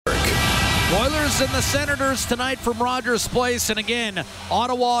Oilers and the Senators tonight from Rogers Place. And again,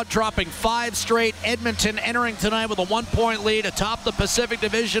 Ottawa dropping 5 straight. Edmonton entering tonight with a 1-point lead atop the Pacific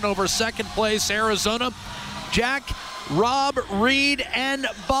Division over second place Arizona. Jack, Rob, Reed, and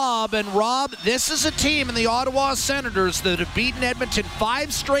Bob. And Rob, this is a team in the Ottawa Senators that have beaten Edmonton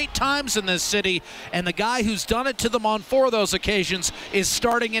 5 straight times in this city. And the guy who's done it to them on 4 of those occasions is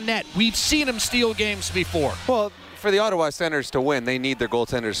starting in net. We've seen him steal games before. Well, for the Ottawa Senators to win, they need their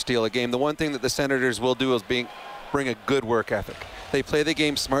goaltenders to steal a game. The one thing that the Senators will do is bring a good work ethic. They play the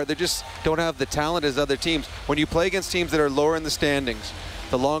game smart. They just don't have the talent as other teams. When you play against teams that are lower in the standings,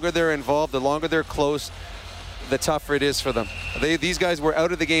 the longer they're involved, the longer they're close, the tougher it is for them. These guys were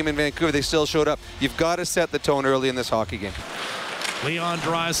out of the game in Vancouver. They still showed up. You've got to set the tone early in this hockey game. Leon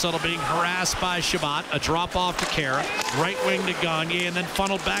Draisaitl being harassed by Shabbat. A drop off to Kara. Right wing to Gagne, and then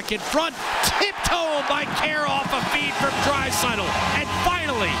funneled back in front. Tiptoed by Kara off a feed from Draisaitl. And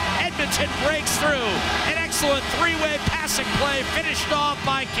finally, Edmonton breaks through. An excellent 3-way passing play finished off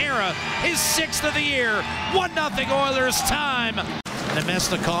by Kara. His 6th of the year. 1-0 Oilers time.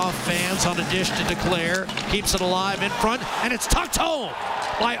 Nemesnikov fans on a dish to Declare. Keeps it alive in front, and it's tucked home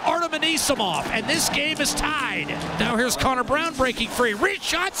by Artem Anisimov, and this game is tied. Now here's Connor Brown breaking free. Reach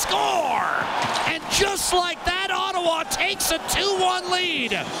shot, score! And just like that, Ottawa takes a 2-1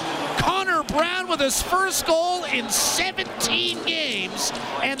 lead. Connor Brown with his first goal in 17 games,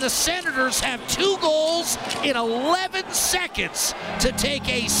 and the Senators have 2 goals in 11 seconds to take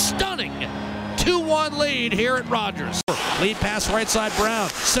a stunning 2-1 lead here at Rogers. Lead pass right side Brown.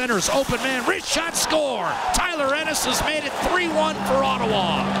 Centers, open man, wrist shot, score. Tyler Ennis has made it 3-1 for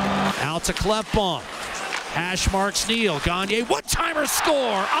Ottawa. Out to Klefbom. Hash marks Neal. Gagne, one-timer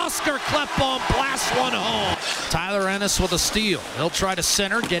score. Oscar Klefbom blasts one home. Tyler Ennis with a steal. He'll try to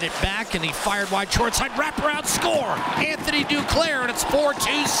center, get it back, and he fired wide short side. Wraparound score. Anthony Duclair, and it's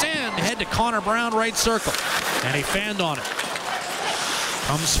 4-2 Send. Head to Connor Brown, right circle. And he fanned on it.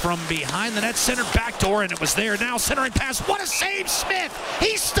 Comes from behind the net, center backdoor, and it was there. Now centering pass. What a save, Smith!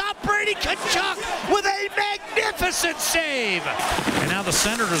 He stopped Brady Tkachuk with a magnificent save. And now the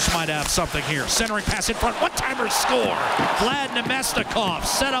Senators might have something here. Centering pass in front, one-timer score. Vlad Nemesnikov,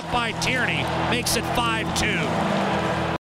 set up by Tierney, makes it 5-2.